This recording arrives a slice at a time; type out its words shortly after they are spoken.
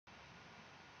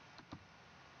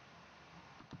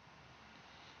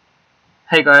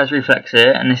Hey guys, Reflex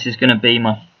here, and this is going to be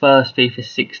my first FIFA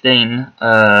 16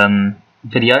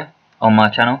 video on my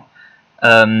channel.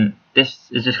 This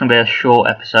is just going to be a short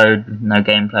episode, no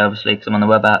gameplay obviously because I'm on the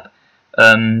web app.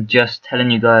 Just telling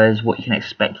you guys what you can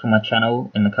expect from my channel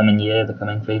in the coming year, the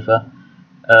coming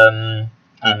FIFA,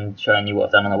 and showing you what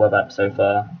I've done on the web app so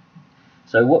far.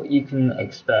 So what you can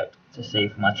expect to see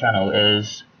from my channel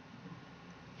is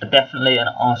definitely an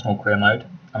Arsenal career mode.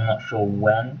 I'm not sure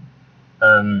when.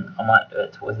 I might do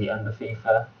it towards the end of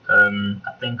FIFA.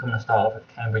 I think I'm going to start off with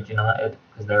Cambridge United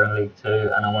because they're in League 2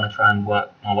 and I want to try and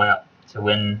work my way up to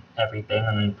win everything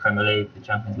in the Premier League, the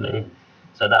Champions League.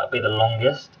 So that would be the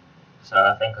longest. So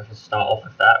I think I should start off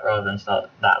with that rather than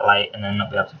start that late and then not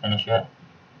be able to finish it.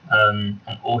 I'm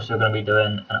also going to be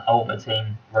doing an Ultimate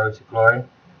Team Road to Glory.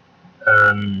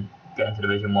 Getting to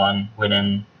Division 1,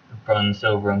 winning bronze,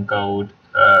 silver and gold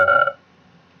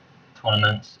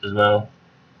tournaments as well.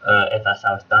 If that's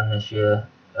how it's done this year.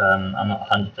 I'm not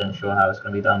 100% sure how it's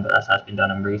going to be done, but that's how it's been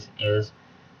done in recent years.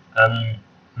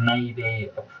 Maybe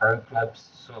a Pro Clubs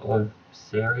sort of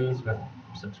series with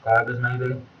subscribers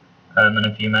maybe, and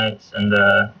a few mates, and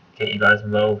get you guys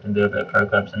involved and do a bit of Pro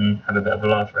Clubs and have a bit of a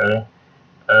laugh really.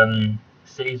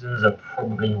 Seasons I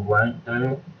probably won't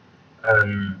do,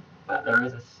 but there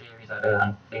is a series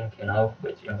I'm thinking of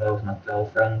which involves my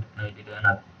girlfriend, maybe doing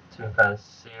a two-player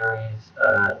series,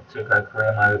 two-player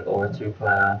career mode, or a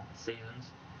two-player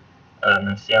seasons,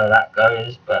 and see how that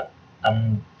goes. But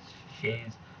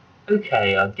she's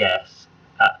okay, I guess,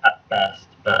 at best.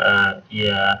 But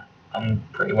yeah, I'm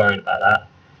pretty worried about that.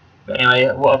 But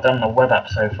anyway, what I've done on the web app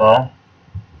so far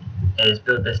is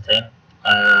build this team.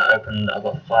 I've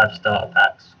got 5 starter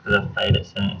packs because I've played it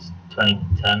since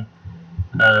 2010.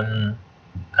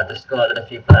 I discarded a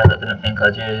few players I didn't think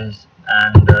I'd use,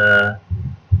 and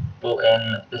bought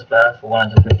in this player for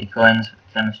 150 coins.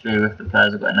 Chemistry with the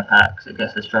players I've got in the packs. It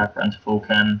gets the striker into full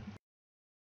chem.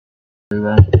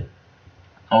 I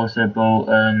also bought,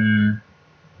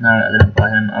 no, I didn't buy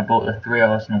him. I bought the 3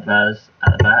 Arsenal players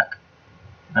at the back.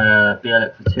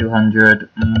 Bielik for 200,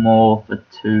 Moore for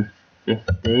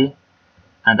 250,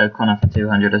 and O'Connor for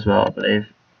 200 as well, I believe.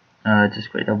 Just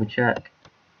quickly double check.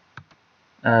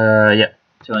 Yeah,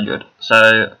 200.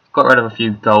 So, got rid of a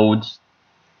few golds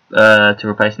to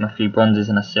replace a few bronzes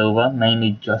and a silver,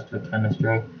 mainly just for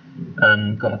chemistry.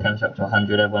 Got my chemistry up to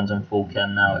 100, everyone's on full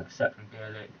chem now except for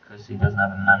Bielik because he doesn't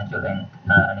have a manager link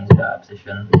and he's a bit out of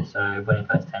position. So when he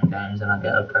plays 10 games and I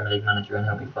get a Premier League manager and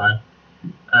he'll be fine.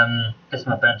 This is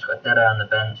my bench, got Dede on the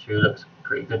bench who looks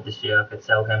pretty good this year. I could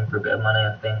sell him for a bit of money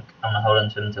I think. I'm going to hold on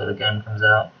to him until the game comes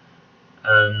out.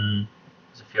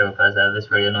 There's a few other players there. This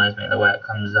really annoys me, the way it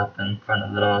comes up in front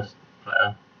of the last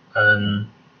player.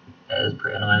 It is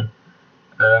pretty annoying.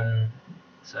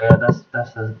 So yeah, that's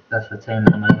the team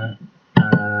at the moment.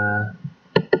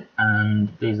 And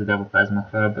these are the other players in my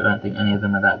club, but I don't think any of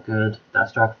them are that good. That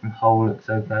striker from Hull looks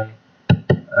okay.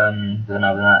 Then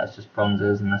other than that, it's just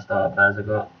bronzes and the starter players I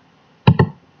got.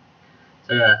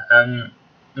 So yeah, I'm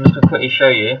just going to quickly show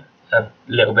you a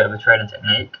little bit of a trading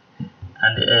technique,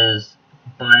 and it is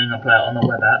buying a player on the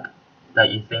web app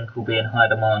that you think will be in high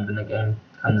demand when the game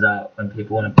comes out, when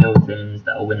people want to build teams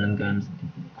that will win them games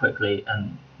quickly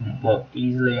and, well,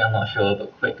 easily, I'm not sure,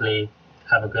 but quickly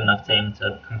have a good enough team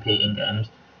to compete in games.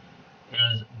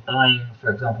 Is buying, for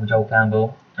example, Joel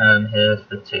Campbell here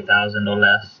for 2,000 or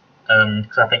less,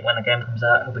 because I think when the game comes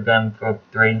out he'll be going for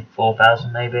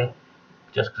 3,000-4,000 maybe,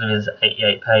 just because of his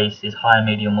 88 pace, his high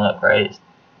medium work rates,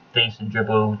 decent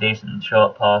dribble, decent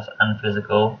shot, pass and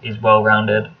physical. He's well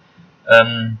rounded,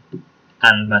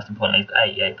 and most importantly he's got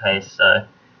 88 pace, so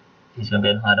he's going to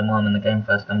be in high demand when the game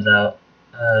first comes out.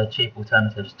 Cheap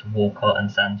alternatives to Walcott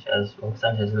and Sanchez. Well,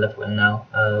 Sanchez is left wing now.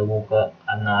 Walcott,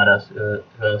 I have no idea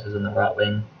who else is on the right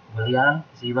wing. Willian,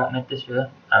 is he right mid this year?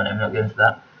 I haven't even looked into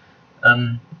that.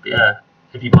 But yeah,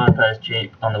 if you buy players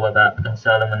cheap on the web app and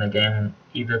sell them in the game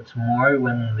either tomorrow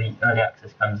when the early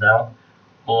access comes out,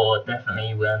 or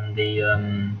definitely when the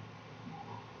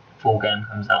full game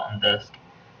comes out on disc.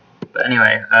 But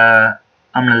anyway,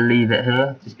 I'm going to leave it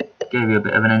here. Just gave you a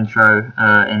bit of an intro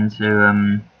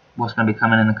into what's going to be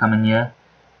coming in the coming year.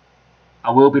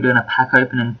 I will be doing a pack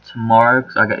opening tomorrow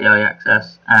because I get the early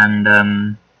access, and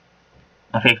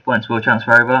my FIFA points will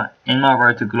transfer over. In my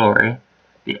Road to Glory,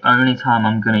 the only time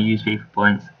I'm going to use FIFA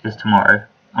points is tomorrow.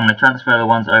 I'm going to transfer the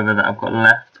ones over that I've got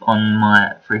left on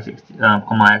my 360,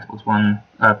 on my Xbox One,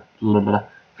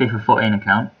 FIFA 14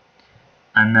 account,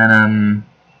 and then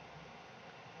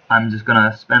I'm just going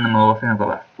to spend them all. I think I've got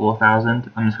about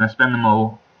 4,000. I'm just going to spend them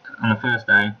all on the first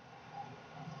day,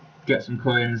 get some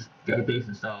coins, get a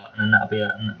decent start, and then that'll be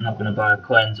it. I'm not going to buy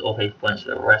coins or FIFA points for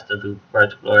the rest of the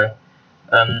Road to Glory.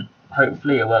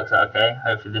 Hopefully it works out okay.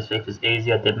 Hopefully this FIFA's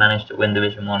easy. I did manage to win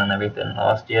Division 1 and everything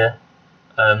last year.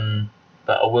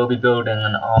 But I will be building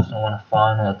an Arsenal on a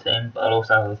final team, but I'll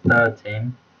also have a third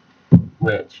team,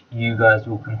 which you guys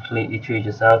will completely choose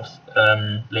yourselves.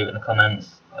 Leave it in the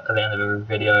comments. At the end of every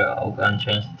video, I'll go and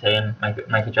change the team,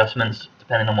 make adjustments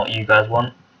depending on what you guys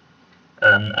want.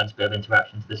 Adds a bit of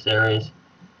interaction to the series.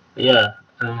 But yeah,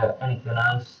 anything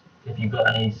else? If you've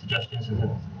got any suggestions,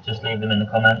 just leave them in the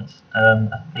comments.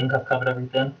 I think I've covered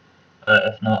everything.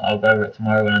 If not, I'll go over it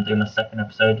tomorrow when I do my second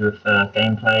episode with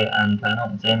gameplay and playing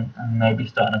on the team, and maybe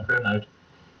starting a crew mode.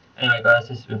 Anyway guys,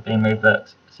 this has been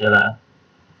Reflex. See you later.